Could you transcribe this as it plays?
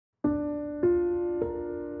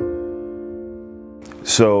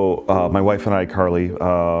So my wife and I, Carlie,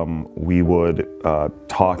 we would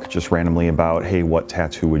talk just randomly about, hey, what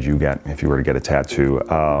tattoo would you get if you were to get a tattoo?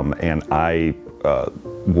 And I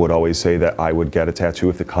would always say that I would get a tattoo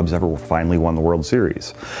if the Cubs ever finally won the World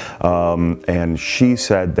Series. And she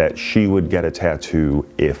said that she would get a tattoo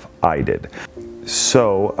if I did.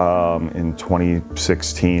 So in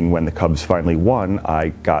 2016, when the Cubs finally won, I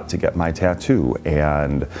got to get my tattoo,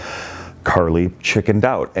 and Carlie chickened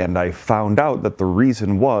out, and I found out that the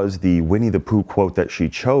reason was the Winnie the Pooh quote that she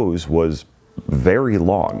chose was very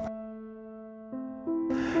long,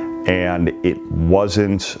 and it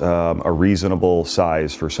wasn't a reasonable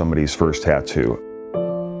size for somebody's first tattoo.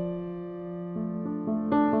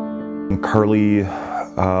 Carlie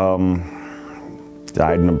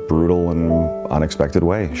died in a brutal and unexpected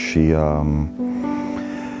way. She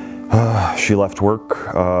left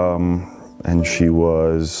work and she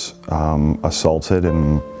was assaulted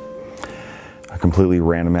in a completely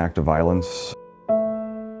random act of violence.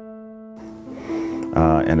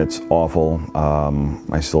 And it's awful.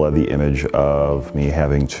 I still have the image of me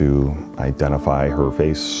having to identify her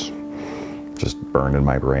face just burned in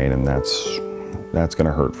my brain, and that's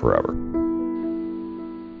gonna hurt forever.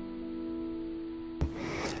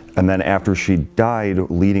 And then after she died,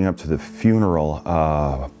 leading up to the funeral,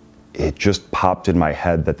 it just popped in my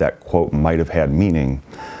head that that quote might have had meaning.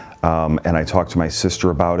 And I talked to my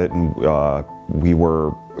sister about it, and we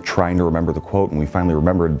were trying to remember the quote, and we finally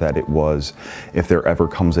remembered that it was, if there ever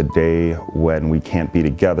comes a day when we can't be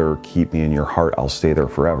together, keep me in your heart, I'll stay there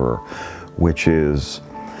forever, which is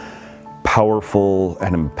powerful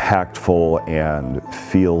and impactful and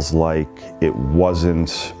feels like it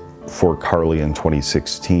wasn't for Carlie in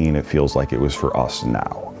 2016, it feels like it was for us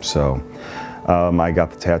now. So I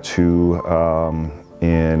got the tattoo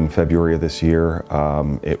in February of this year.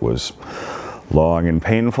 It was long and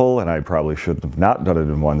painful, and I probably should have not done it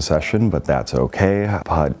in one session, but that's okay.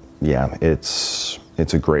 But yeah, it's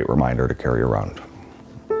a great reminder to carry around.